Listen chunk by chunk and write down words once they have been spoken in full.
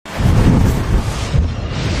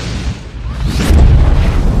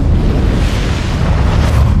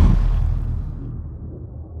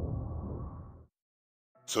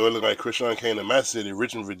So it looked like Chrisean came to my city,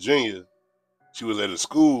 Richmond, Virginia. She was at a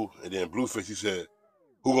school, and then Blueface, he said,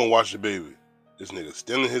 "Who gonna watch the baby?" This nigga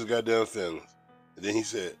stealing his goddamn feelings. And then he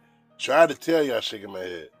said, "Try to tell y'all," shaking my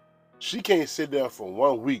head, "she can't sit down for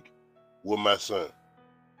 1 week with my son."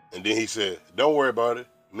 And then he said, "Don't worry about it.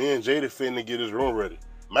 Me and Jaidyn finna get his room ready.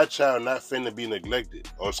 My child not finna be neglected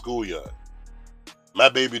on schoolyard. My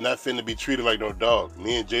baby not finna be treated like no dog.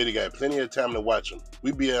 Me and Jaidyn got plenty of time to watch him.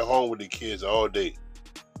 We be at home with the kids all day."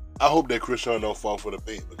 I hope that Chrisean don't fall for the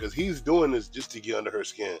bait, because he's doing this just to get under her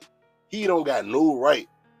skin. He don't got no right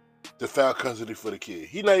to file custody for the kid.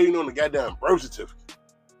 He not even on the goddamn birth certificate.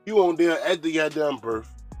 He won't there at the goddamn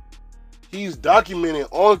birth. He's documenting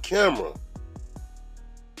on camera,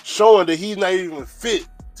 showing that he's not even fit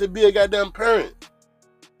to be a goddamn parent.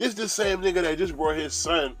 It's the same nigga that just brought his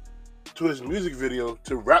son to his music video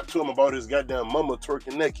to rap to him about his goddamn mama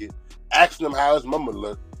twerking naked, asking him how his mama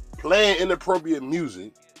looked, playing inappropriate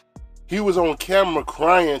music. He was on camera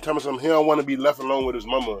crying, telling him he don't want to be left alone with his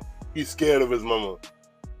mama. He's scared of his mama.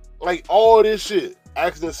 Like, all this shit.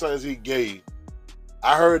 Asking his son is he gay.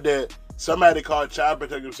 I heard that somebody called Child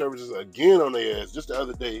Protective Services again on their ass just the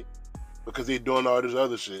other day because they doing all this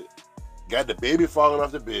other shit. Got the baby falling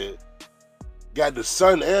off the bed. Got the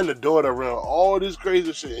son and the daughter around, all this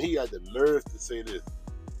crazy shit. And he got the nerve to say this.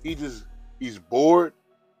 He's bored,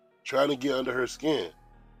 trying to get under her skin.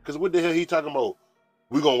 Because what the hell he talking about?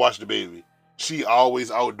 We gonna watch the baby. She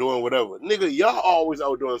always out doing whatever. Nigga, y'all always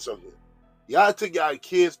out doing something. Y'all took y'all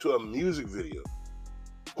kids to a music video.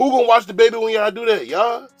 Who gonna watch the baby when y'all do that?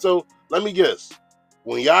 Y'all? So, let me guess.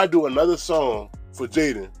 When y'all do another song for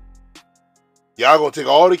Jaidyn, y'all gonna take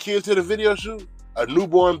all the kids to the video shoot? A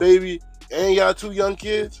newborn baby and y'all 2 young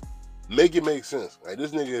kids? Make it make sense. Like,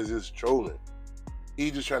 this nigga is just trolling.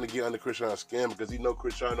 He just trying to get under Chrisean's skin because he know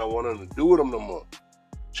Chrisean don't want him to do with him no more.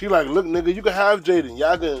 She like, "Look, nigga, you can have Jaidyn.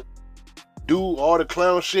 Y'all can do all the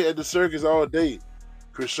clown shit at the circus all day."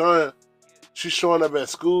 Chrisean, she's showing up at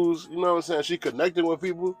schools, you know what I'm saying? She connecting with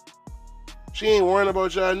people. She ain't worrying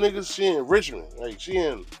about y'all niggas. She in Richmond. Like, she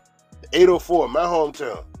in 804, my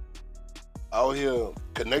hometown. Out here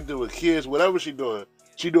connected with kids, whatever she doing.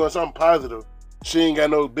 She doing something positive. She ain't got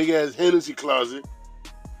no big-ass Hennessy closet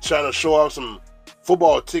trying to show off some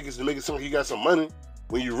football tickets to make it seem like he got some money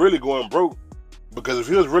when you really going broke. Because if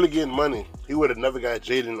he was really getting money, he would have never got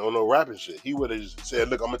Jaidyn on no rapping shit. He would have just said,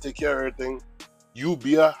 "Look, I'm going to take care of everything. You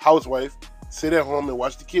be a housewife, sit at home and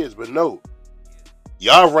watch the kids." But no.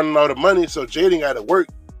 Y'all running out of money, so Jaidyn got to work.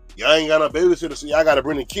 Y'all ain't got no babysitter, so y'all got to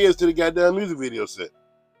bring the kids to the goddamn music video set.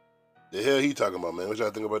 The hell he talking about, man? What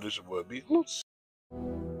y'all think about this, your boy B?